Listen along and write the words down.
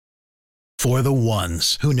For the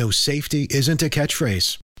ones who know safety isn't a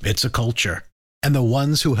catchphrase, it's a culture. And the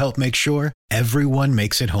ones who help make sure everyone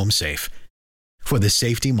makes it home safe. For the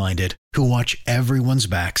safety-minded who watch everyone's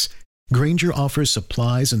backs, Grainger offers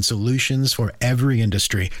supplies and solutions for every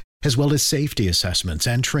industry, as well as safety assessments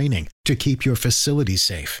and training to keep your facilities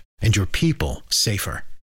safe and your people safer.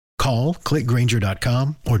 Call, click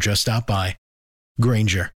Grainger.com, or just stop by.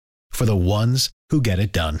 Grainger, for the ones who get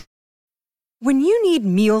it done. When you need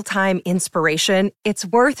mealtime inspiration, it's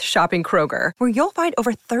worth shopping Kroger, where you'll find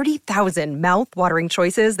over 30,000 mouth-watering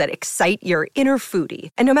choices that excite your inner foodie.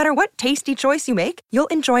 And no matter what tasty choice you make, you'll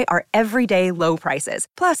enjoy our everyday low prices,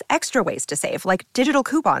 plus extra ways to save, like digital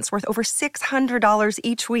coupons worth over $600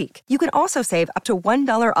 each week. You can also save up to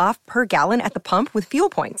 $1 off per gallon at the pump with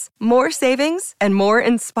fuel points. More savings and more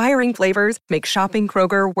inspiring flavors make shopping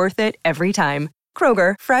Kroger worth it every time.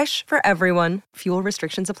 Kroger, fresh for everyone. Fuel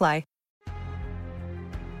restrictions apply.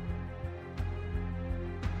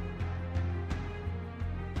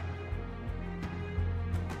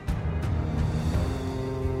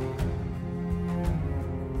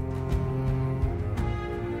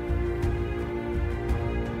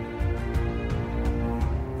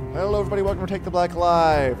 Hello, everybody. Welcome to Take the Black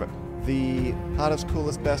Live, the hottest,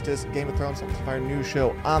 coolest, bestest Game of Thrones Fire news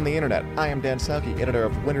show on the internet. I am Dan Selke, editor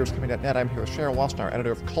of WintersComing.net. I'm here with Cheryl Wassenaar,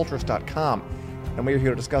 editor of Culturist.com, and we're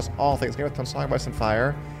here to discuss all things Game of Thrones, Song of Ice and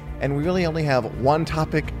Fire. And we really only have one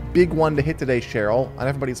topic, big one to hit today, Cheryl, on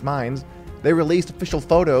everybody's minds. They released official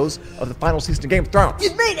photos of the final season of Game of Thrones.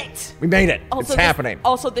 You made it! We made it. Also, it's happening.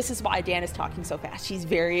 This is why Dan is talking so fast. He's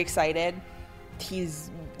very excited. He's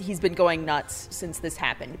been going nuts since this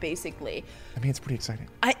happened, basically. I mean, it's pretty exciting.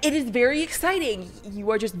 It is very exciting. You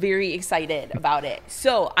are just very excited about it.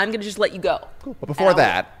 So I'm going to just let you go. Cool. But before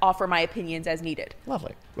that, offer my opinions as needed.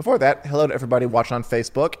 Lovely. Before that, hello to everybody watching on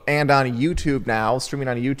Facebook and on YouTube now, streaming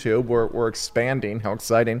on YouTube. We're expanding. How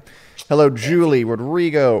exciting. Hello, Julie,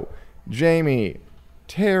 Rodrigo, Jamie,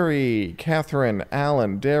 Terry, Catherine,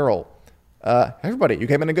 Alan, Daryl. Everybody, you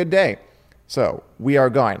came in a good day. So, we are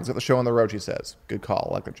going. Let's get the show on the road, she says. Good call.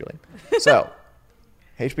 I like that, Julie. So,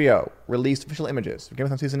 HBO released official images of Game of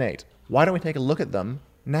Thrones Season 8. Why don't we take a look at them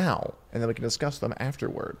now, and then we can discuss them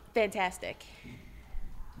afterward. Fantastic.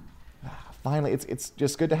 Finally, it's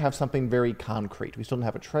just good to have something very concrete. We still don't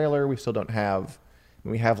have a trailer. We still don't have...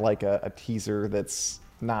 We have, like, a teaser that's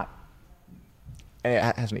not... It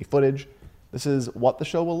has any footage. This is what the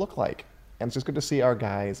show will look like. And it's just good to see our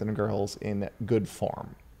guys and girls in good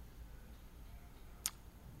form.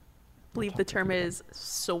 I believe the term is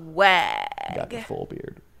swag. Got the full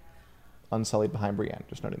beard. Unsullied behind Brienne,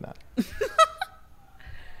 just noting that. Good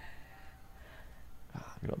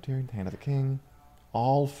old Tyrion, Hand of the King.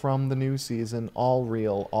 All from the new season, all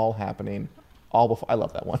real, all happening, all before... I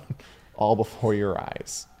love that one. All before your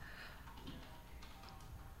eyes.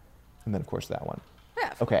 And then, of course, that one.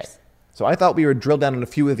 Yeah, of okay. course. So I thought we would drill down on a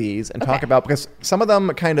few of these and talk about... Because some of them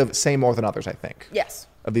kind of say more than others, I think. Yes.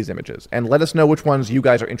 Of these images. And let us know which ones you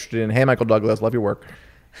guys are interested in. Hey, Michael Douglas, love your work.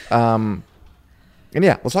 And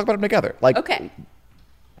yeah, let's talk about them together. Like, okay.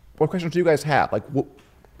 What questions do you guys have? Like,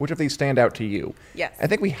 which of these stand out to you? Yes. I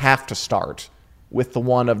think we have to start with the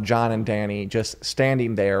one of Jon and Dany just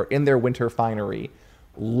standing there in their winter finery,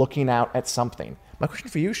 looking out at something. My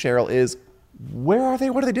question for you, Cheryl, is where are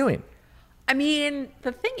they? What are they doing? I mean,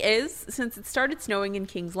 the thing is, since it started snowing in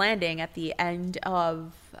King's Landing at the end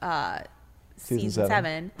of season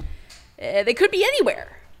 7, they could be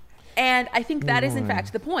anywhere. And I think that is, in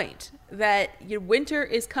fact, the point. That winter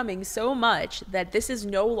is coming so much that this is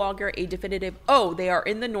no longer a definitive, oh, they are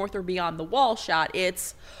in the north or beyond the wall shot.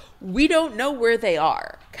 It's, we don't know where they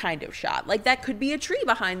are kind of shot. Like, that could be a tree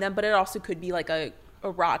behind them, but it also could be like a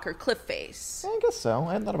rock or cliff face. I guess so.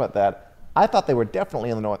 I hadn't thought about that. I thought they were definitely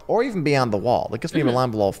in the north or even beyond the wall. That gives me a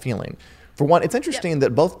beyond the wall feeling. For one, it's interesting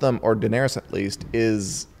that both of them, or Daenerys at least,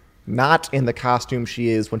 is not in the costume she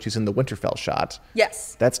is when she's in the Winterfell shot.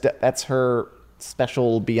 Yes. That's her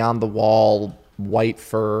special beyond the wall white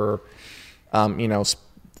fur,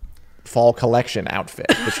 fall collection outfit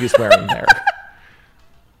that she's wearing there.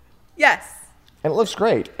 Yes. And it looks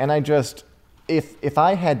great. And I just, if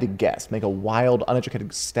I had to guess, make a wild,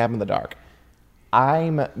 uneducated stab in the dark,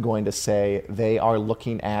 I'm going to say they are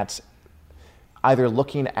either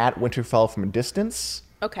looking at Winterfell from a distance.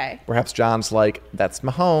 Okay. Perhaps Jon's like, that's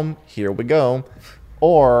my home, here we go.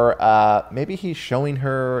 Or maybe he's showing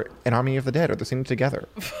her an Army of the Dead, or they're seeing it together.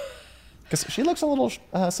 Because she looks a little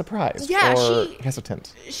surprised or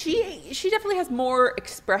hesitant. She definitely has more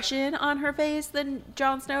expression on her face than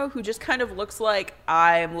Jon Snow, who just kind of looks like,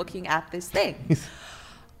 I'm looking at this thing.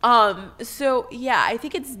 So yeah, I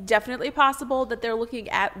think it's definitely possible that they're looking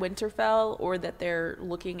at Winterfell, or that they're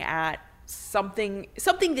looking at something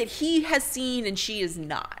that he has seen and she is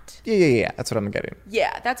not. Yeah. That's what I'm getting.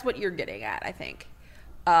 Yeah, that's what you're getting at, I think.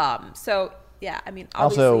 So yeah, I mean,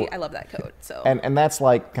 obviously, I love that code. So and that's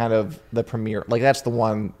like kind of the premiere. Like that's the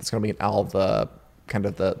one that's going to be in all the kind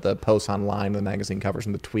of the posts online, the magazine covers,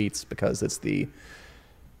 and the tweets, because it's the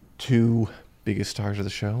two biggest stars of the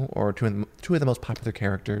show, or two of the most popular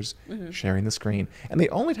characters sharing the screen. And the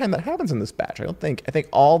only time that happens in this batch, I think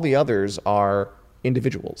all the others are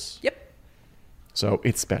individuals. Yep. So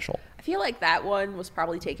it's special. I feel like that one was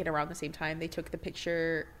probably taken around the same time they took the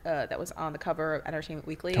picture that was on the cover of Entertainment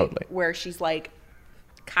Weekly. Totally. Where she's like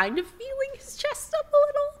kind of feeling his chest up a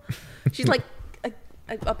little. She's like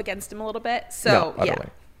up against him a little bit. So no, yeah.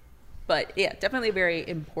 But yeah, definitely a very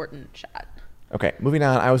important shot. Okay, moving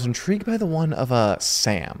on. I was intrigued by the one of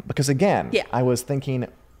Sam, because again, I was thinking,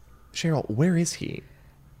 Cheryl, where is he?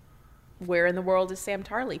 Where in the world is Sam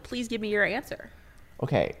Tarly? Please give me your answer.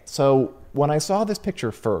 Okay, so when I saw this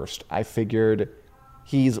picture first, I figured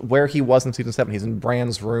he's where he was in season 7. He's in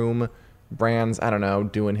Bran's room. Bran's, I don't know,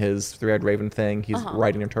 doing his Three-Eyed Raven thing. He's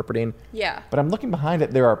writing, interpreting. Yeah. But I'm looking behind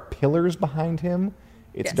it. There are pillars behind him.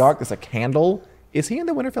 It's dark. There's a candle. Is he in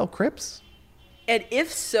the Winterfell crypts? And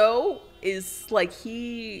if so, is like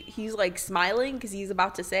he's like smiling because he's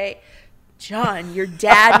about to say, Jon, your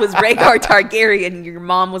dad was Rhaegar Targaryen and your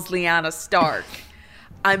mom was Lyanna Stark.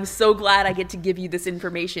 I'm so glad I get to give you this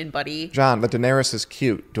information, buddy. Jon, the Daenerys is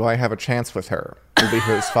cute. Do I have a chance with her? Will be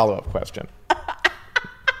his follow-up question.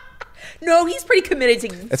 No, he's pretty committed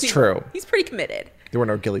to. It's true. He's pretty committed. There were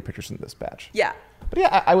no Gilly pictures in this batch. Yeah. But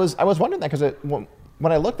yeah, I was wondering that because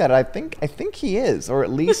when I looked at it, I think he is, or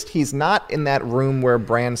at least he's not in that room where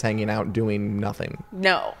Bran's hanging out doing nothing.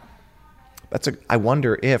 No. I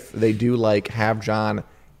wonder if they do like have Jon.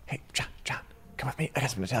 Hey, Jon, come with me. I got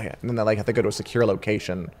something to tell you. And then they like have to go to a secure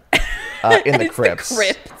location in the crypts. The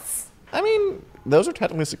crypts. I mean, those are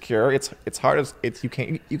technically secure. It's hard as you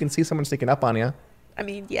can see someone sneaking up on you. I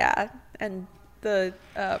mean, yeah, and the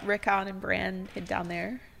Rickon and Bran hid down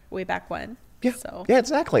there way back when. Yeah. So. Yeah,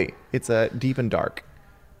 exactly. It's deep and dark.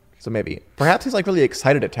 So maybe. Perhaps he's like really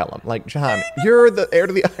excited to tell him. Like, Jon, you're the heir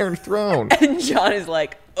to the Iron Throne. And Jon is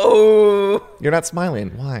like, oh. You're not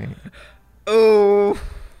smiling. Why? Oh.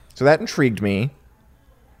 So that intrigued me.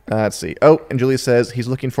 Let's see. Oh, and Julie says he's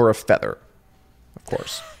looking for a feather. Of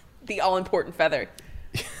course. The all-important feather.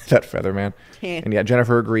 That feather, man. And yeah,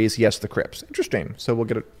 Jennifer agrees. Yes, the crypts. Interesting. So we'll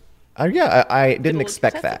get it. I didn't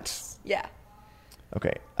expect that. Yeah.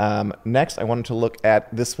 Okay. Next, I wanted to look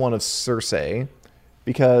at this one of Cersei,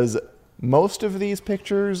 because most of these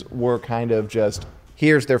pictures were kind of just,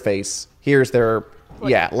 here's their face, here's their,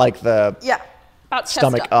 about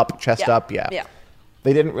stomach up, chest up, Yeah.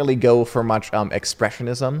 They didn't really go for much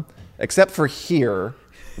expressionism, except for here,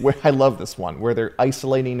 where I love this one, where they're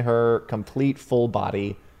isolating her complete full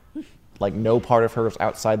body, like no part of her is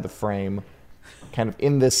outside the frame, kind of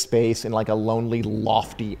in this space, in like a lonely,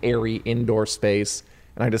 lofty, airy indoor space,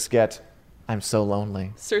 and I just get, I'm so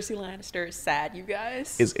lonely. Cersei Lannister is sad, you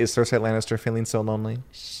guys. Is Cersei Lannister feeling so lonely?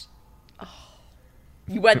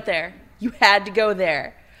 You went there. You had to go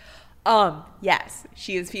there. Yes,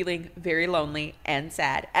 she is feeling very lonely and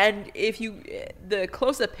sad. And the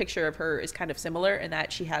close-up picture of her is kind of similar in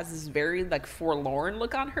that she has this very like forlorn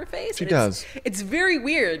look on her face. She does. It's very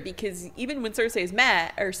weird because even when Cersei is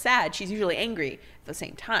mad or sad, she's usually angry at the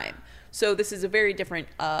same time. So this is a very different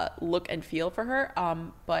look and feel for her.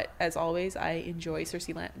 But as always, I enjoy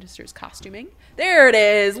Cersei Lannister's costuming. There it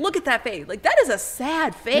is. Look at that face. Like, that is a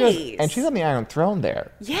sad face. And she's on the Iron Throne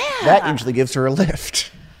there. Yeah. That usually gives her a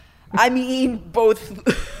lift. I mean, both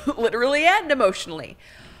literally and emotionally.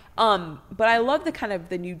 But I love the kind of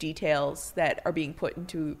the new details that are being put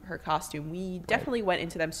into her costume. We definitely went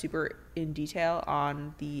into them super in detail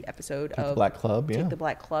on the episode of the Black Club, Take the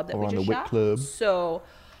Black Club that or we on just the shot. Wick Club. So,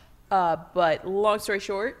 but long story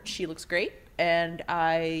short, she looks great, and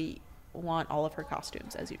I want all of her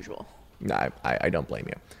costumes as usual. No, I don't blame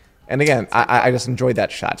you. And again, I just enjoyed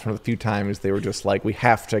that shot. It's one of the few times they were just like, we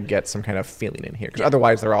have to get some kind of feeling in here. Because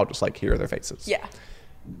otherwise, they're all just like, here are their faces. Yeah.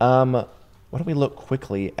 Why don't we look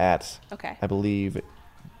quickly at, Okay. I believe,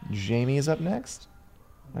 Jaime is up next?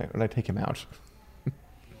 Or did I take him out?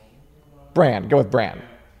 Bran. Go with Bran.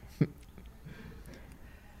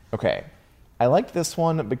 Okay. I like this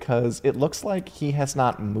one because it looks like he has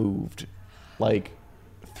not moved like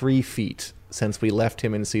 3 feet since we left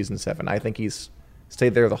him in season 7. I think he's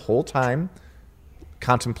stayed there the whole time,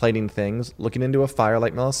 contemplating things, looking into a fire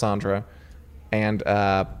like Melisandre, and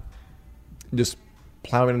just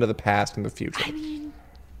plowing into the past and the future. I mean,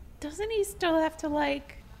 doesn't he still have to,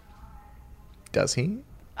 like... Does he?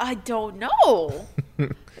 I don't know.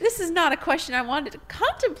 This is not a question I wanted to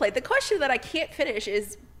contemplate. The question that I can't finish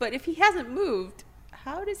is, but if he hasn't moved,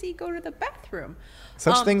 how does he go to the bathroom?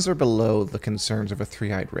 Such things are below the concerns of a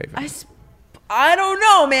three-eyed raven. I don't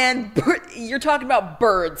know, man. You're talking about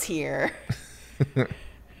birds here.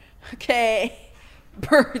 Okay.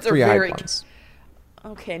 Birds are Three-eyed very... ones.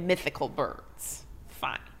 Okay, mythical birds.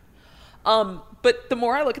 Fine. But the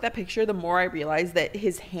more I look at that picture, the more I realize that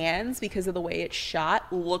his hands, because of the way it's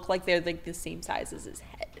shot, look like they're like the same size as his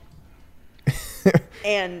head.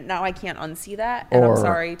 And now I can't unsee that, and I'm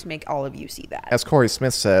sorry to make all of you see that. As Corey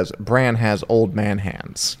Smith says, Bran has old man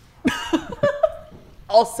hands.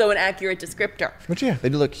 Also an accurate descriptor. But yeah, they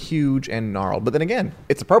do look huge and gnarled. But then again,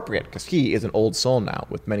 it's appropriate because he is an old soul now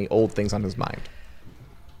with many old things on his mind.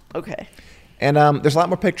 Okay. And there's a lot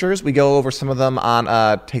more pictures. We go over some of them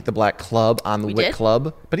on Take the Black Club, on the Wit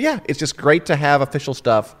Club. But yeah, it's just great to have official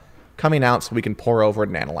stuff coming out so we can pour over it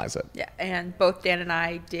and analyze it. Yeah, and both Dan and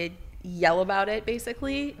I did yell about it,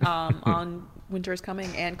 basically, on Winter is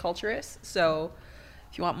Coming and Culturist. So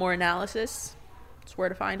if you want more analysis, it's where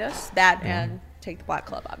to find us. That and Take the Black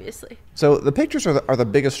Club, obviously. So the pictures are the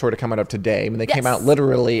biggest story to come out of today. I mean, they came out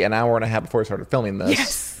literally an hour and a half before we started filming this.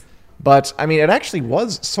 Yes. But, I mean, it actually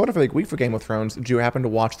was sort of a big week for Game of Thrones. Did you happen to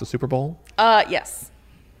watch the Super Bowl? Yes.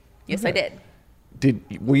 Yes, Okay. I did.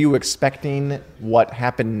 Were you expecting what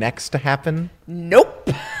happened next to happen? Nope.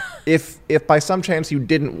 If by some chance you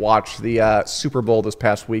didn't watch the Super Bowl this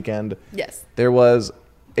past weekend, Yes. there was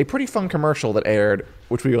a pretty fun commercial that aired,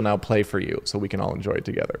 which we will now play for you so we can all enjoy it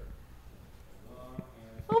together.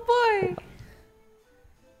 Oh, boy.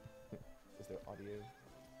 Is there audio?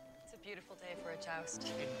 It's a beautiful day for a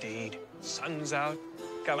joust. Indeed. Sun's out.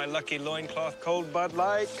 Got my lucky loincloth, cold Bud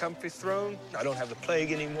Light, comfy throne. I don't have the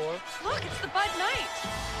plague anymore. Look, it's the Bud Knight.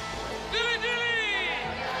 Dilly dilly!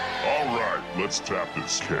 All right, let's tap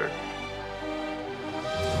this keg.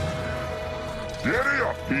 Giddy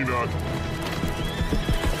up, Peanut!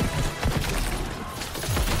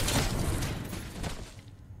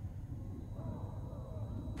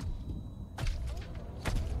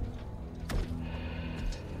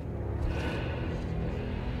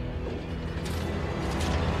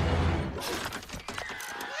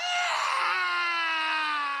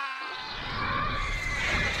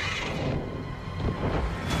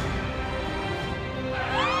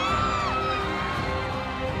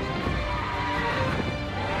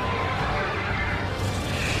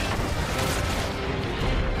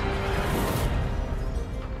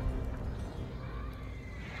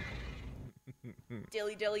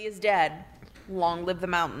 Dilly Dilly is dead. Long live the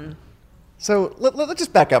mountain. So let's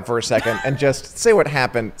just back up for a second and just say what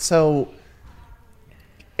happened. So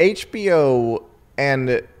HBO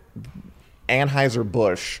and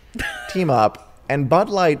Anheuser-Busch team up, and Bud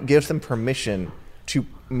Light gives them permission to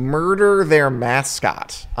murder their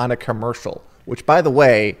mascot on a commercial, which, by the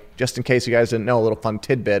way, just in case you guys didn't know, a little fun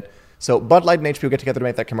tidbit. So Bud Light and HBO get together to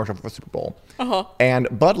make that commercial for the Super Bowl. Uh-huh. And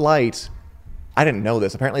Bud Light, I didn't know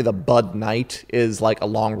this. Apparently the Bud Knight is like a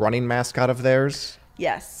long-running mascot of theirs.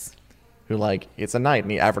 Yes. Who, like, it's a knight,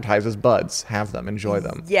 and he advertises buds. Have them. Enjoy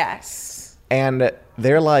them. Yes. And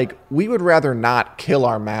they're like, we would rather not kill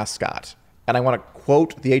our mascot. And I want to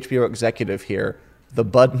quote the HBO executive here. The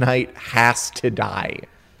Bud Knight has to die,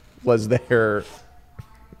 was their...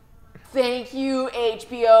 Thank you,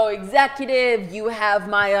 HBO executive. You have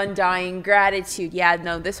my undying gratitude. Yeah,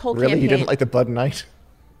 no, this whole Really? campaign... You didn't like the Bud Knight?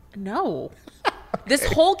 No. This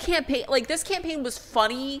whole campaign, like, this campaign was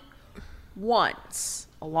funny once,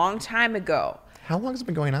 a long time ago. How long has it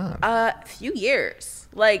been going on? A few years.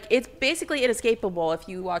 Like, it's basically inescapable if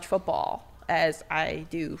you watch football, as I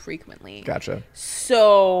do frequently. Gotcha.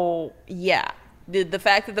 So, yeah. The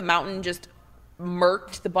fact that the Mountain just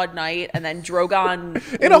murked the Bud Knight and then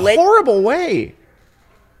Drogon In a horrible way.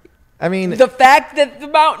 I mean... The fact that the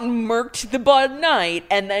Mountain murked the Bud Knight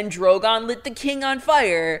and then Drogon lit the king on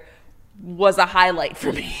fire was a highlight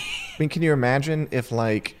for me. I mean, can you imagine if,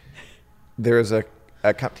 like, there's a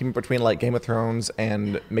team between, like, Game of Thrones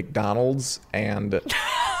and McDonald's, and,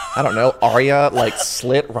 I don't know, Arya, like,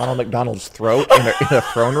 slit Ronald McDonald's throat in a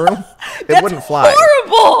throne room? It wouldn't fly.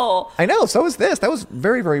 Horrible! I know, so is this. That was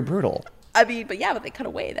very, very brutal. I mean, but yeah, but they cut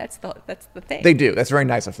away. That's the thing. They do. That's very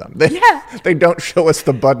nice of them. Yeah. They don't show us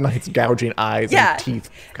the Bud Knight's gouging eyes and teeth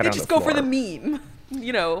cut They out just the go floor. for the meme.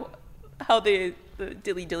 You know, how the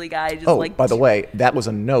dilly dilly guy just Oh, by the way, that was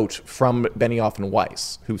a note from Benioff and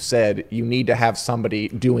Weiss, who said you need to have somebody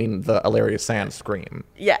doing the Hilarious Sand scream.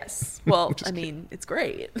 Yes. Well, I mean, it's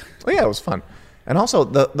great. Oh yeah, it was fun. And also,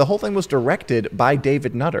 the whole thing was directed by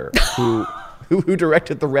David Nutter, who who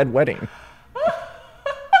directed The Red Wedding.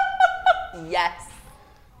 Yes.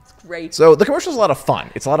 It's great. So the commercial's a lot of fun.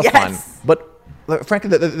 It's a lot of fun. Yes. But frankly,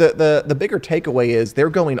 the bigger takeaway is they're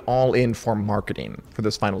going all in for marketing for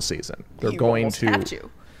this final season. They're You going almost to. have to.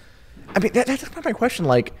 I mean, that's my question.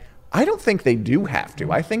 Like, I don't think they do have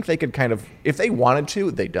to. I think they could kind of, if they wanted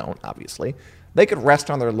to, they don't, obviously. They could rest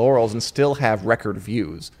on their laurels and still have record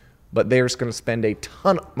views. But they're just going to spend a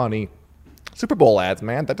ton of money. Super Bowl ads,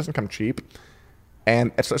 man, that doesn't come cheap.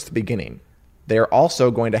 And it's just the beginning. They're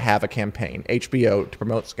also going to have a campaign, HBO, to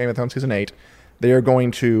promote Game of Thrones Season 8. They are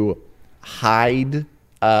going to hide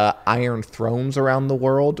Iron Thrones around the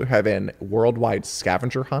world to have a worldwide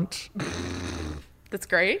scavenger hunt. That's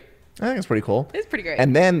great. I think it's pretty cool. It's pretty great.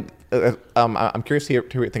 And then I'm curious to hear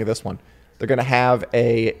what you think of this one. They're going to have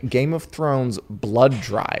a Game of Thrones blood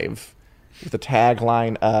drive with the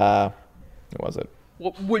tagline, what was it?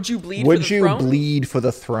 Would you bleed Would for the you throne? bleed for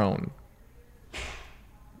the throne?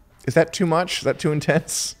 Is that too much? Is that too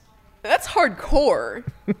intense? That's hardcore.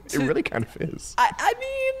 It really kind of is. I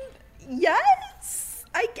mean, yes.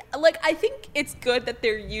 I think it's good that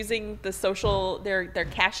they're using the social their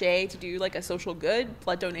cachet to do like a social good.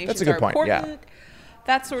 Blood donations That's a good are point, yeah. important.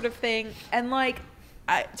 That sort of thing. And like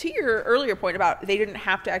to your earlier point about they didn't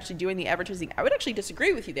have to actually do any advertising, I would actually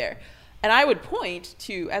disagree with you there. And I would point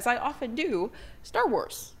to, as I often do, Star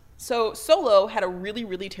Wars. So Solo had a really,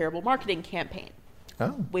 really terrible marketing campaign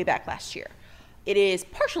way back last year. It is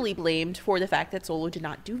partially blamed for the fact that Solo did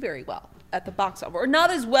not do very well at the box office, or not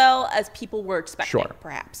as well as people were expecting,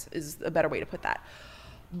 perhaps, is a better way to put that.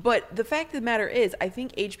 But the fact of the matter is, I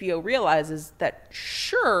think HBO realizes that,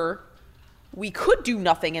 sure, we could do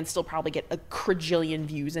nothing and still probably get a quadrillion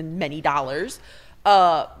views and many dollars,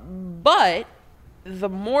 but the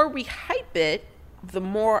more we hype it, the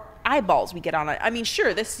more eyeballs we get on it. I mean,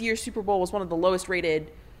 sure, this year's Super Bowl was one of the lowest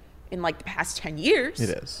rated in like the past 10 years.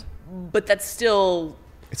 It is. But that's still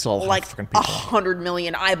It's all like freaking people. 100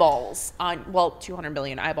 million eyeballs on, well, 200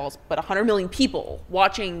 million eyeballs, but 100 million people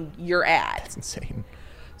watching your ad. It's insane.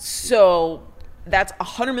 So that's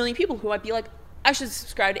 100 million people who might be like, I should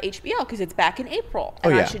subscribe to HBO because it's back in April,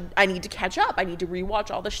 and I need to catch up. I need to rewatch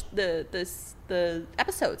all the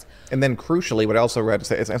episodes. And then crucially, what I also read is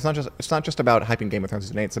that it's not just about hyping Game of Thrones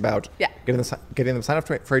Season 8. It's about getting them signed up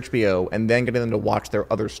for HBO and then getting them to watch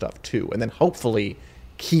their other stuff too, and then hopefully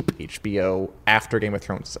keep HBO after Game of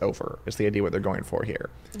Thrones is over. Is the idea what they're going for here?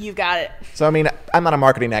 You got it. So I mean, I'm not a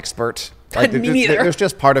marketing expert. Like, Me neither. There's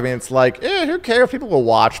just part of me. It's like, who cares? People will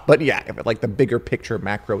watch. But yeah, like the bigger picture,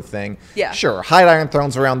 macro thing. Yeah. Sure, hide Iron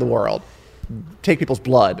Thrones around the world, take people's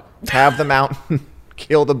blood, have them out,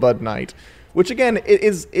 kill the Bud Knight, which again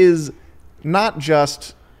is not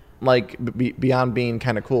just like beyond being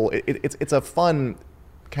kind of cool. It's a fun,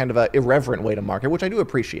 kind of a irreverent way to market, which I do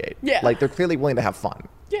appreciate. Yeah. Like they're clearly willing to have fun.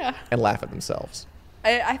 Yeah. And laugh at themselves.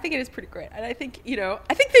 I think it is pretty great. And I think,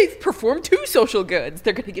 I think they've performed two social goods.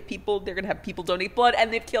 They're going to have people donate blood,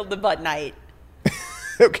 and they've killed the Bud Knight.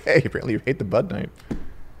 Okay, apparently you hate the Bud Knight.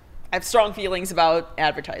 I have strong feelings about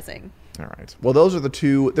advertising. All right. Well, those are the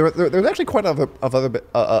two. There's actually quite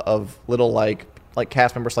of little like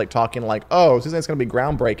cast members like talking like, oh, season 8's going to be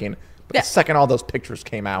groundbreaking. But the second all those pictures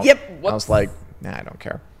came out, I was like, nah, I don't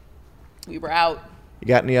care. We were out. You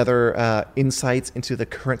got any other insights into the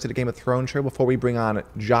current state of Game of Thrones show before we bring on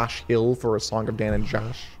Josh Hill for A Song of Dan and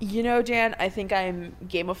Josh? Dan, I think I'm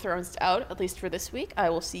Game of Thrones out, at least for this week. I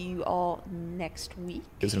will see you all next week.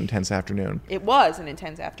 It was an intense afternoon. It was an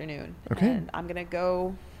intense afternoon. Okay. And I'm going to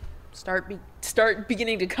go start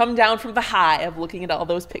beginning to come down from the high of looking at all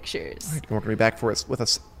those pictures. All right, we're going to be back with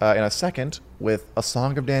us in a second with A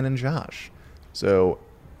Song of Dan and Josh. So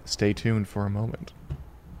stay tuned for a moment.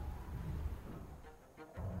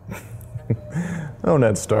 Oh,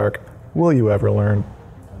 Ned Stark, will you ever learn?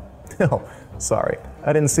 Oh, sorry,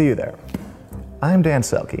 I didn't see you there. I'm Dan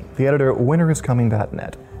Selke, the editor at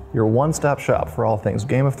winteriscoming.net, your one-stop shop for all things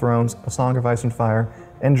Game of Thrones, A Song of Ice and Fire,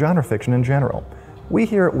 and genre fiction in general. We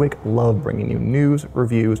here at Wick love bringing you news,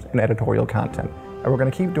 reviews, and editorial content, and we're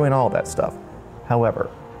going to keep doing all that stuff. However,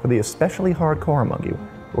 for the especially hardcore among you,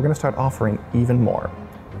 we're going to start offering even more.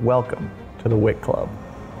 Welcome to the Wick Club.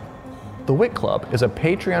 The Wick Club is a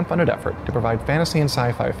Patreon-funded effort to provide fantasy and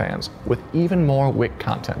sci-fi fans with even more Wick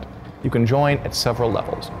content. You can join at several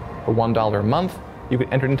levels. For $1 a month, you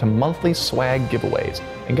can enter into monthly swag giveaways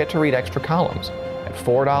and get to read extra columns. At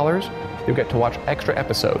 $4, you'll get to watch extra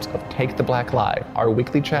episodes of Take the Black Lie, our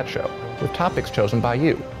weekly chat show, with topics chosen by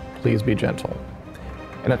you. Please be gentle.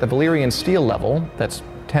 And at the Valyrian Steel level, that's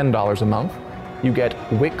 $10 a month, you get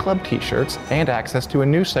Wick Club t-shirts and access to a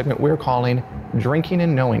new segment we're calling Drinking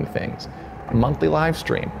and Knowing Things, a monthly live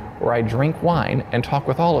stream where I drink wine and talk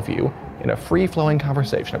with all of you in a free-flowing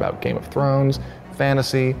conversation about Game of Thrones,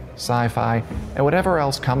 fantasy, sci-fi, and whatever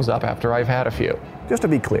else comes up after I've had a few. Just to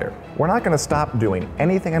be clear, we're not going to stop doing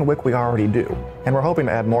anything on Wick we already do, and we're hoping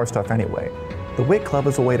to add more stuff anyway. The Wick Club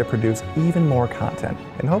is a way to produce even more content,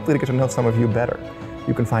 and hopefully to get to know some of you better.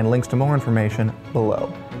 You can find links to more information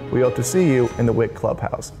below. We hope to see you in the Wick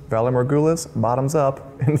Clubhouse. Valor Morgulis, bottoms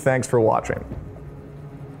up, and thanks for watching.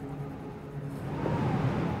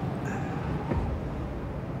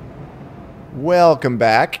 Welcome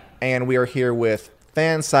back, and we are here with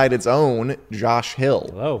Fansided's own Josh Hill.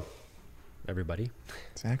 Hello, everybody.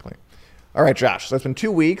 Exactly. All right, Josh, so it's been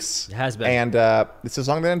 2 weeks. It has been. And this is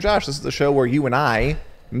Song and Josh. This is the show where you and I,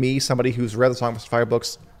 me, somebody who's read the Song of Fire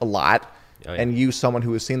books a lot, and you, someone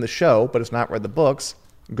who has seen the show but has not read the books,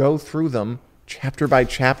 go through them chapter by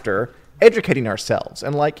chapter, educating ourselves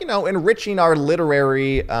and, enriching our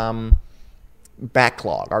literary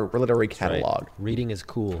backlog, our literary catalog. Right. Reading is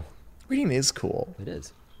cool. Reading is cool. It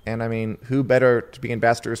is. And I mean, who better to be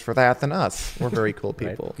ambassadors for that than us? We're very cool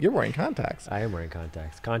people. Right. You're wearing contacts. I am wearing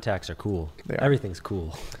contacts. Contacts are cool. They are. Everything's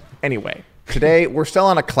cool. Anyway, today we're still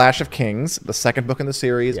on A Clash of Kings, the second book in the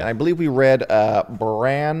series. Yep. And I believe we read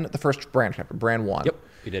the first Bran chapter, Bran 1. Yep,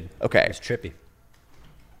 we did. Okay. It's trippy.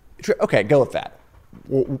 Okay, go with that.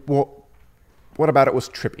 What about it was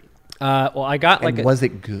trippy? Well, I got like. Was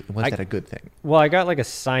it good? Was that a good thing? Well, I got like a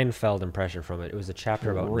Seinfeld impression from it. It was a chapter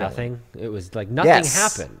about nothing. It was like nothing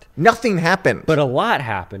happened. Nothing happened. But a lot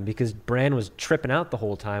happened because Bran was tripping out the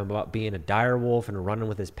whole time about being a dire wolf and running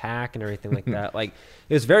with his pack and everything like that. Like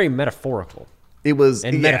it was very metaphorical. It was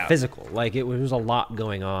metaphysical. Like it was a lot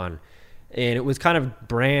going on, and it was kind of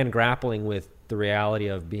Bran grappling with the reality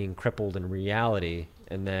of being crippled in reality,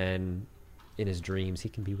 and then in his dreams he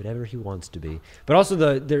can be whatever he wants to be. But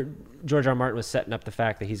also George R. Martin was setting up the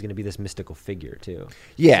fact that he's going to be this mystical figure too.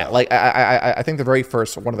 Yeah, so. Like I think one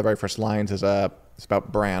of the very first lines is it's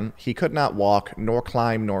about Bran. He could not walk, nor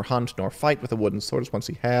climb, nor hunt, nor fight with a wooden sword as once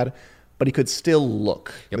he had, but he could still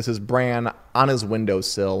look. Yep. This is Bran on his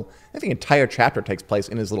windowsill. I think the entire chapter takes place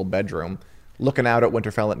in his little bedroom, looking out at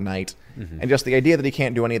Winterfell at night. Mm-hmm. And just the idea that he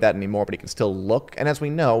can't do any of that anymore, but he can still look. And as we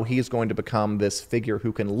know, he's going to become this figure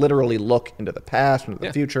who can literally look into the past, into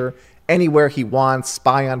the future, anywhere he wants,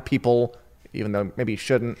 spy on people, even though maybe he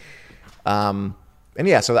shouldn't. So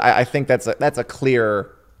I think that's a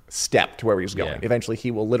clear step to where he's going. Yeah. Eventually,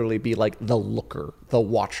 he will literally be like the looker, the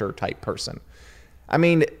watcher type person. I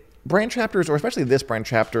mean, Bran chapters, or especially this Bran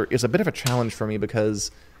chapter, is a bit of a challenge for me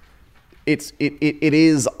because it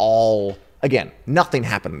is all... Again, nothing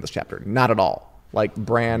happened in this chapter. Not at all. Like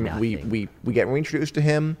Bran, we get reintroduced to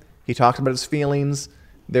him. He talks about his feelings.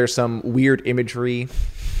 There's some weird imagery,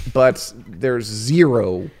 but there's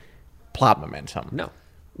zero plot momentum. No.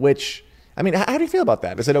 Which, I mean, how do you feel about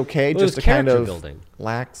that? Is it okay just to kind of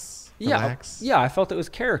relax? Yeah, I felt it was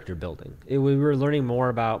character building. We were learning more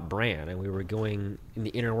about Bran, and we were going in the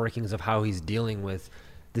inner workings of how he's dealing with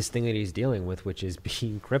this thing that he's dealing with, which is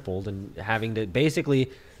being crippled and having to basically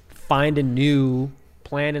find a new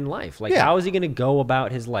plan in life. Like, how is he going to go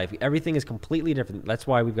about his life? Everything is completely different. That's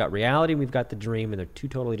why we've got reality and we've got the dream, and they're two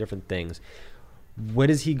totally different things. What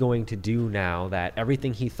is he going to do now that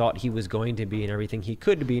everything he thought he was going to be and everything he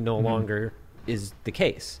could be no longer is the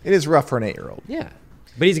case? It is rough for an 8-year-old. Yeah.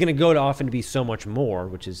 But he's going to go to often to be so much more,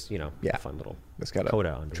 which is, a fun little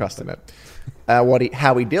coda under trust in it.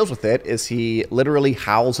 How he deals with it is he literally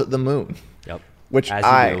howls at the moon. Yep. Which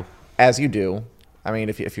as you do. I mean,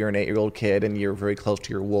 if you're an 8-year-old kid and you're very close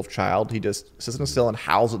to your wolf child, he just sits in a still and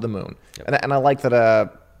howls at the moon. Yep. And I like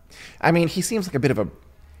that. I mean, he seems like a bit of a.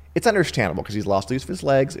 It's understandable because he's lost the use of his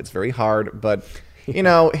legs. It's very hard, but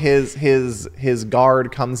his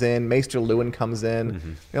guard comes in. Maester Luwin comes in.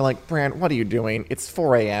 Mm-hmm. They're like, Bran, what are you doing? It's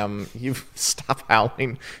 4 a.m. You stop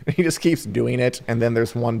howling. And he just keeps doing it. And then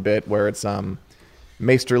there's one bit where it's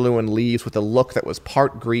Maester Luwin leaves with a look that was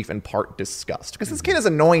part grief and part disgust because this kid is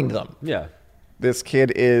annoying them. Yeah. This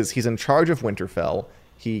kid he's in charge of Winterfell.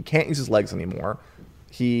 He can't use his legs anymore.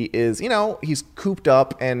 He is, he's cooped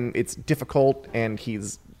up and it's difficult and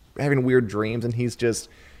he's having weird dreams and he's just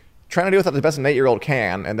trying to do what the best an 8-year-old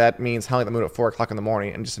can. And that means howling at the moon at 4 o'clock in the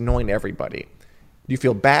morning and just annoying everybody. Do you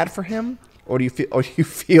feel bad for him? Or do you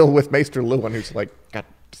feel with Maester Luwin who's like, God,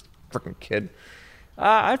 this freaking kid?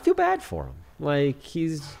 I feel bad for him. Like,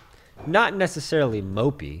 he's not necessarily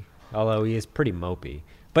mopey, although he is pretty mopey.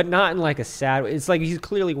 But not in like a sad way. It's like he's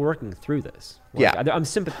clearly working through this. Like, I'm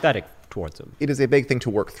sympathetic towards him. It is a big thing to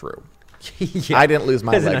work through. I didn't lose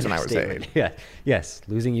my legs when I was 8. Yeah. Yes.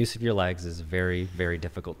 Losing use of your legs is a very, very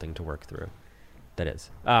difficult thing to work through. That is.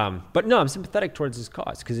 But no, I'm sympathetic towards his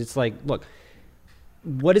cause because it's like, look,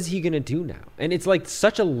 what is he going to do now? And it's like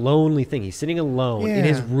such a lonely thing. He's sitting alone in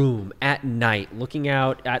his room at night, looking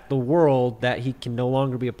out at the world that he can no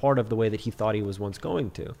longer be a part of the way that he thought he was once going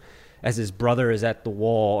to. As his brother is at the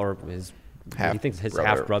wall, or he thinks his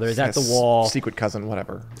half brother is at the wall. Secret cousin,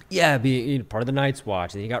 whatever. Yeah, being part of the Night's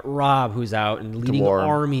Watch. And you got Robb, who's out and leading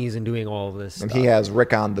armies and doing all of this and stuff. he has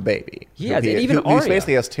Rickon the baby. Yeah, and even Arya. He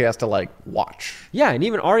basically has to like watch. Yeah, and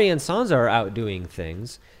even Arya and Sansa are out doing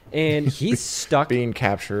things. And he's stuck being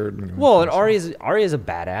captured. Well, and Arya's a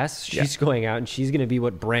badass. She's going out and she's going to be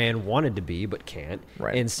what Bran wanted to be but can't.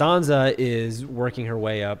 Right. And Sansa is working her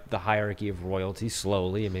way up the hierarchy of royalty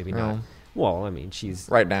slowly and maybe not. Well, I mean, she's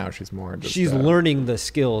right now she's more just she's learning the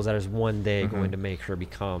skills that is one day going to make her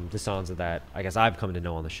become the Sansa that I guess I've come to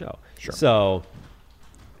know on the show. Sure. So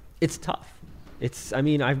it's tough.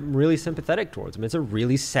 I'm really sympathetic towards him. It's a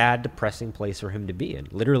really sad, depressing place for him to be in,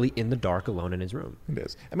 literally in the dark, alone in his room. It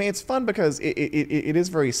is. I mean, it's fun because it is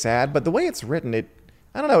very sad, but the way it's written,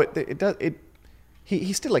 I don't know,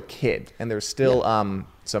 he's still a kid, and there's still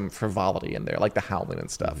some frivolity in there, like the howling and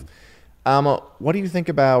stuff. What do you think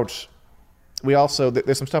about?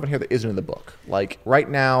 There's some stuff in here that isn't in the book. Like right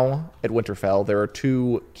now at Winterfell, there are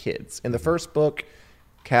 2 kids. In the first book,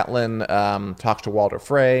 Catelyn talks to Walder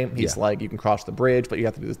Frey. He's like, you can cross the bridge, but you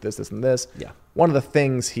have to do this, and this. Yeah. One of the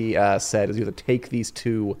things he said is you have to take these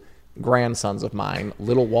 2 grandsons of mine,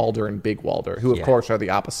 Little Walder and Big Walder, who of course are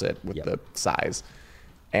the opposite with the size,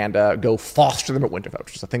 and go foster them at Winterfell,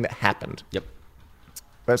 which is a thing that happened. Yep.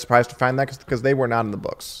 But I was surprised to find that because they were not in the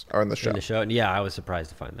books or in the show. In the show, yeah, I was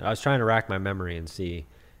surprised to find that. I was trying to rack my memory and see.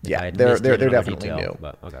 If I had they're missed another definitely detail, new.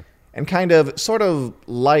 But, okay. And sort of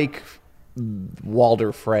like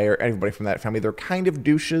Walder Frey or anybody from that family, they're kind of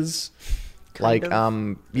douches. They're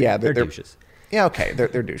douches. Yeah, okay, they're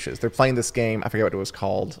douches. They're playing this game. I forget what it was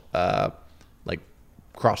called, like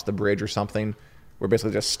Cross the Bridge or something, where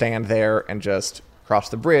basically just stand there and just cross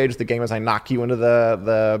the bridge. The game is I knock you into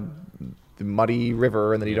the muddy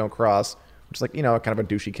river and then you don't cross, which is like, kind of a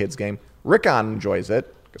douchey kids game. Rickon enjoys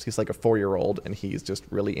it because he's like a 4-year-old and he's just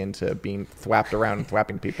really into being thwapped around and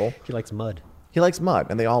thwapping people. He likes mud.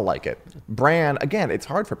 And they all like it. Bran, again, it's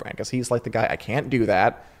hard for Bran because he's like the guy, I can't do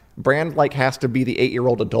that. Bran like has to be the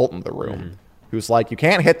 8-year-old adult in the room who's like, you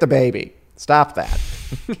can't hit the baby. Stop that.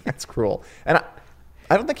 That's cruel. And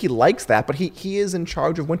I don't think he likes that, but he is in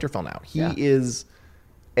charge of Winterfell now. He is...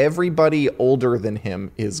 Everybody older than him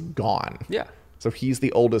is gone. Yeah. So he's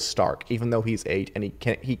the oldest Stark, even though he's 8, and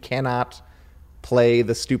he cannot play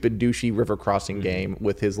the stupid douchey river crossing game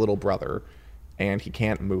with his little brother, and he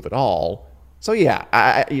can't move at all. So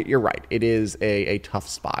yeah, you're right. It is a tough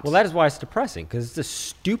spot. Well, that is why it's depressing, because it's a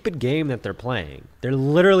stupid game that they're playing. They're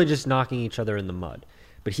literally just knocking each other in the mud,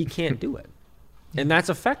 but he can't do it. And that's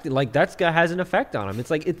affected. Like, that guy has an effect on him.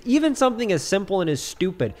 It's like even something as simple and as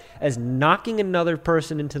stupid as knocking another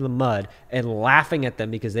person into the mud and laughing at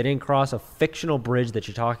them because they didn't cross a fictional bridge that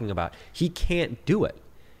you're talking about. He can't do it.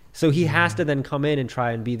 So he has to then come in and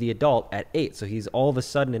try and be the adult at 8. So he's all of a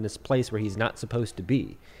sudden in this place where he's not supposed to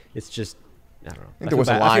be. It's just, I don't know. I think there was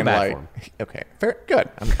a line like, okay, fair, good.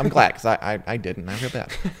 I'm glad because I didn't. I feel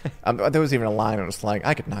bad. There was even a line and it was like,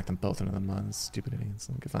 I could knock them both into the mud. Stupid idiots.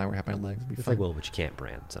 Like, if I were having my legs, it'd be it's fine. like, well, but you can't,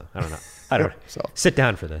 Bran. So I don't know. I don't know. So sit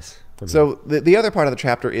down for this. So the other part of the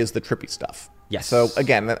chapter is the trippy stuff. Yes. So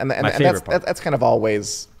again, and that's kind of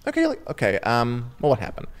always okay. Well, what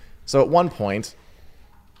happened? So at one point,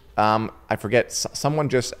 I forget. Someone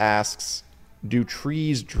just asks, do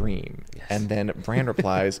trees dream? Yes. And then Bran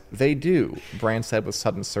replies, they do. Bran said with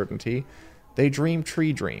sudden certainty, they dream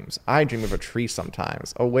tree dreams. I dream of a tree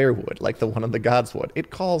sometimes, a weirwood, like the one in the Godswood.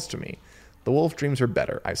 It calls to me. The wolf dreams are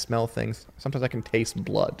better. I smell things. Sometimes I can taste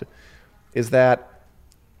blood. Is that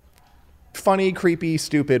funny, creepy,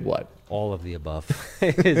 stupid, what? All of the above.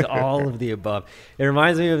 It is all of the above. It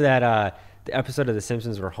reminds me of that the episode of The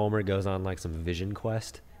Simpsons where Homer goes on like some vision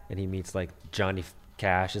quest and he meets like Johnny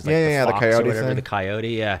Cash is like the fox coyote or whatever, thing. the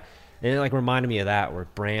coyote, yeah. And it like reminded me of that, where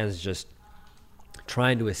Bran's just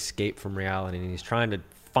trying to escape from reality and he's trying to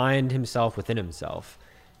find himself within himself.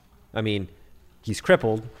 I mean, he's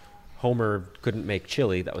crippled. Homer couldn't make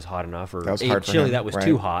chili that was hot enough, or ate chili that was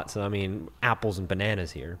too hot. So I mean, apples and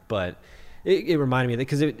bananas here. But it reminded me of that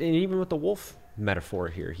because even with the wolf metaphor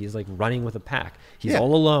here, he's like running with a pack. He's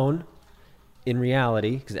all alone. in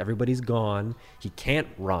reality, because everybody's gone, he can't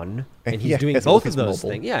run, and he's Yeah, doing as both he's of those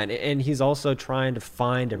mobile. things. Yeah, and he's also trying to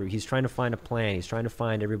find he's trying to find a plan. He's trying to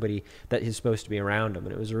find everybody that is supposed to be around him,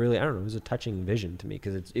 and it was really, I don't know, it was a touching vision to me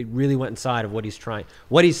because it really went inside of what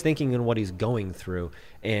he's thinking, and what he's going through,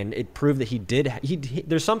 and it proved that he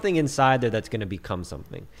there's something inside there that's going to become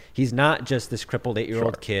something. He's not just this crippled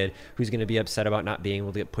 8-year-old kid who's going to be upset about not being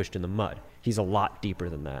able to get pushed in the mud. He's a lot deeper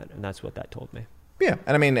than that, and that's what that told me. Yeah,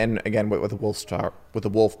 and I mean, and again, with the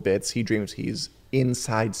wolf bits, he dreams he's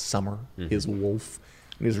inside Summer, his wolf,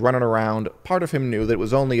 and he's running around. Part of him knew that it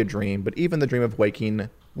was only a dream, but even the dream of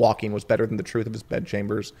walking was better than the truth of his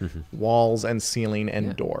bedchambers, walls and ceiling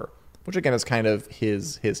and door, which again is kind of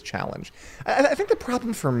his challenge. I think the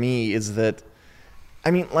problem for me is that,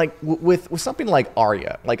 I mean, like with something like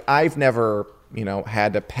Arya, like I've never,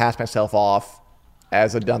 had to pass myself off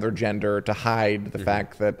as another gender to hide the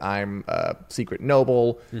fact that I'm a secret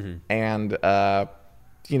noble and,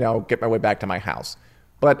 get my way back to my house.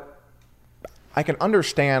 But I can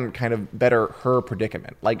understand kind of better her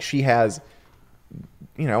predicament. Like she has,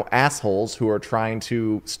 assholes who are trying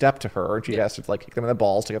to step to her, and she has to kick them in the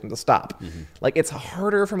balls to get them to stop. Like it's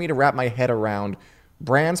harder for me to wrap my head around.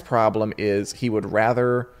 Bran's problem is he would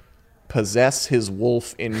rather possess his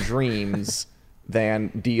wolf in dreams than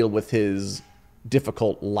deal with his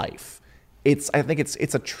difficult life. I think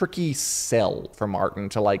it's a tricky sell for Martin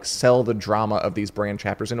to sell the drama of these Bran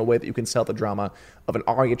chapters in a way that you can sell the drama of an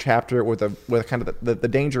Arya chapter where kind of the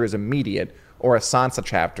danger is immediate, or a Sansa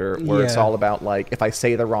chapter where it's all about if I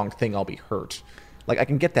say the wrong thing I'll be hurt. I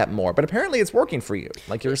can get that more, but apparently it's working for you.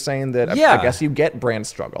 You're saying that I guess you get Bran's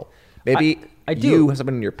struggle. Maybe I do. You have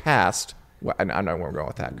something in your past. Well, I know where we're going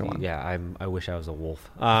with that. Go on. Yeah, I wish I was a wolf.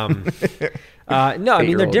 No, I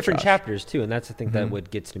mean, they're different chapters, too, and that's, I think, that what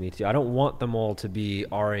gets to me, too. I don't want them all to be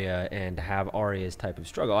Arya and have Arya's type of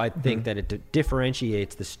struggle. I think that it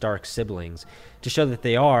differentiates the Stark siblings to show that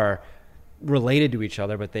they are related to each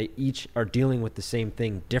other, but they each are dealing with the same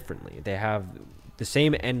thing differently. They have the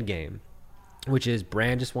same end game, which is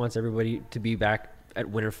Bran just wants everybody to be back at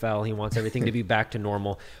Winterfell. He wants everything to be back to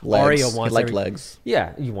normal. Legs. Arya wants legs.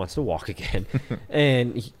 Yeah, he wants to walk again.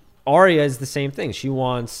 And Arya is the same thing. She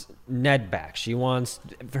wants Ned back. She wants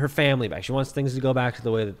her family back. She wants things to go back to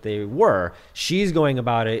the way that they were. She's going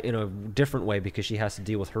about it in a different way because she has to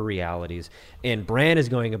deal with her realities. And Bran is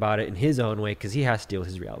going about it in his own way because he has to deal with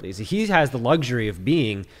his realities. He has the luxury of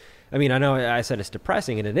being, I mean, I know I said it's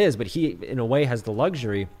depressing, and it is, but he, in a way, has the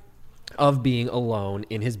luxury of being alone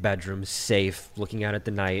in his bedroom, safe, looking out at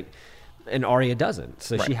the night, and Arya doesn't.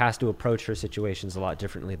 So she has to approach her situations a lot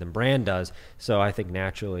differently than Bran does. So I think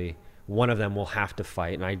naturally one of them will have to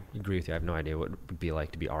fight, and I agree with you. I have no idea what it would be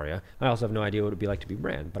like to be Arya. I also have no idea what it would be like to be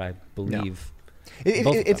Bran, but I believe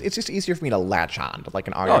it's just easier for me to latch on to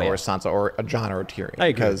an Arya or a Sansa or a Jon or a Tyrion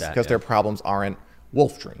because their problems aren't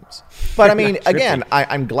wolf dreams. But I mean, again,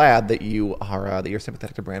 I'm glad that you're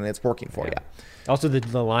sympathetic to Bran and it's working for you. Also,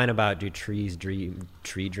 the line about do trees dream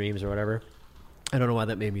tree dreams or whatever. I don't know why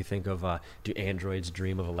that made me think of do androids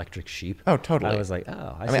dream of electric sheep? Oh, totally. I was like,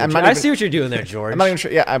 I see what you're doing there, George. I'm not even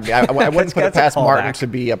sure. Yeah, I wouldn't put it past Martin to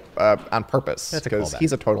be on purpose because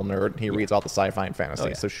he's a total nerd. He reads all the sci-fi and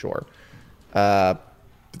fantasy, so sure.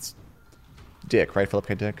 It's Dick, right? Philip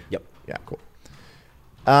K. Dick? Yep. Yeah, cool.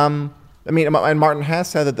 I mean, and Martin has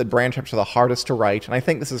said that the Bran chapters are the hardest to write, and I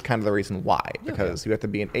think this is kind of the reason why, because you have to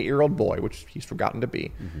be an 8-year-old boy, which he's forgotten to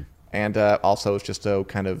be, and also it's just so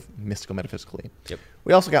kind of mystical metaphysically. Yep.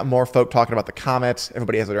 We also got more folk talking about the comet.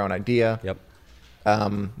 Everybody has their own idea. Yep.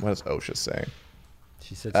 What does Osha say?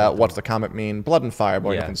 She said what's the comet mean? Blood and fire,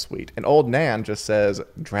 boy, nothing sweet. And old Nan just says,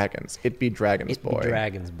 dragons. It be dragons, boy. It be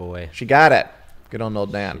dragons, boy. She got it. Good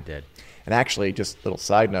old Nan. She did. And actually, just a little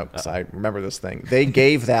side note, because I remember this thing. They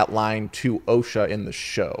gave that line to Osha in the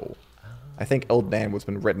show. I think Old Nan was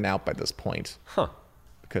been written out by this point. Huh.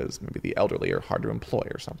 Because maybe the elderly are hard to employ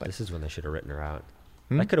or something. This is when they should have written her out.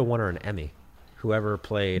 I could have won her an Emmy. Whoever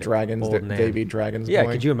played Dragons, Old Nan. Davy Dragons Yeah,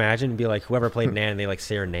 boy. could you imagine? Be like, whoever played Nan, and they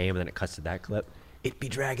say her name, and then it cuts to that clip. It be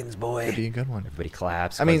Dragons, boy. It'd be a good one. Everybody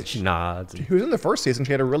claps. I mean, she nods. Who was in the first season?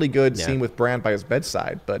 She had a really good scene with Bran by his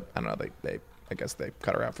bedside, but I don't know. I guess they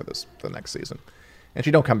cut her out for the next season, and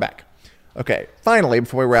she don't come back. Okay, finally,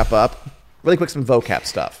 before we wrap up, really quick, some vocab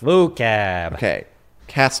stuff. Vocab. Okay,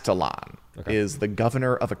 Castellan is the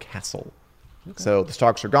governor of a castle. Okay. So the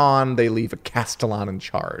Starks are gone. They leave a Castellan in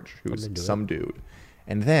charge, who's some dude.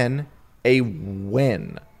 And then a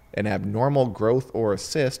wen, an abnormal growth or a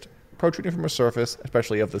cyst protruding from a surface,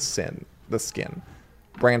 especially of the skin.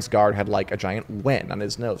 Bran's guard had a giant wen on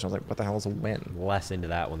his nose. I was like, what the hell is a wen? Less into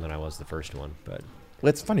that one than I was the first one, but Well,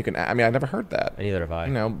 it's fun. You can. I mean, I never heard that. Neither have I.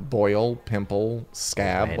 You know, boil, pimple,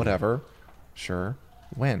 scab, When. whatever. Sure.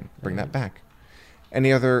 When? Bring that back.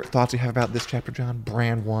 Any other thoughts you have about this chapter, John?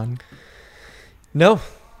 Bran 1? No.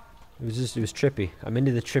 It was trippy. I'm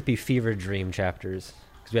into the trippy fever dream chapters.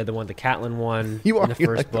 Because we had the Catelyn one in the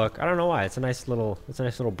first book. I don't know why. It's a nice little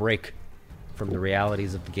break from the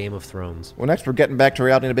realities of the Game of Thrones. Well, next we're getting back to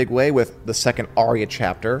reality in a big way with the second Arya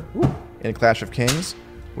chapter in Clash of Kings.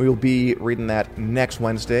 We will be reading that next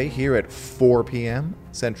Wednesday here at 4 p.m.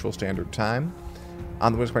 Central Standard Time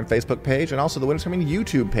on the Winter Screen Facebook page and also the Winter Screen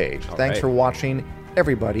YouTube page. Thanks for watching,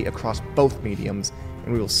 everybody, across both mediums,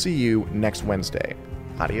 and we will see you next Wednesday.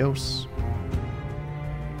 Adios.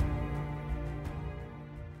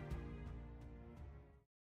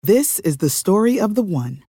 This is the story of the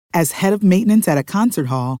one. As head of maintenance at a concert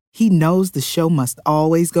hall, he knows the show must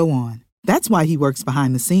always go on. That's why he works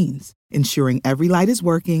behind the scenes, ensuring every light is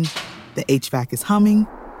working, the HVAC is humming,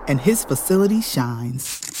 and his facility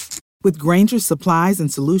shines. With Grainger's supplies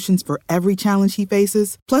and solutions for every challenge he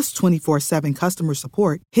faces, plus 24/7 customer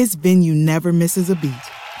support, his venue never misses a beat.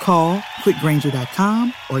 Call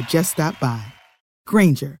quickgrainger.com or just stop by.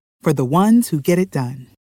 Grainger, for the ones who get it done.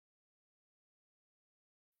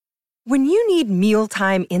 When you need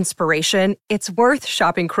mealtime inspiration, it's worth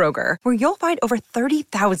shopping Kroger, where you'll find over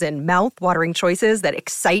 30,000 mouth-watering choices that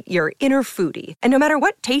excite your inner foodie. And no matter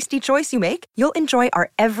what tasty choice you make, you'll enjoy our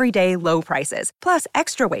everyday low prices, plus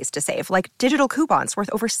extra ways to save, like digital coupons worth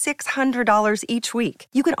over $600 each week.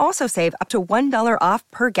 You can also save up to $1 off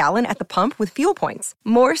per gallon at the pump with fuel points.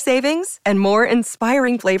 More savings and more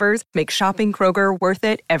inspiring flavors make shopping Kroger worth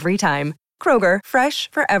it every time. Kroger, fresh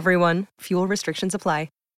for everyone. Fuel restrictions apply.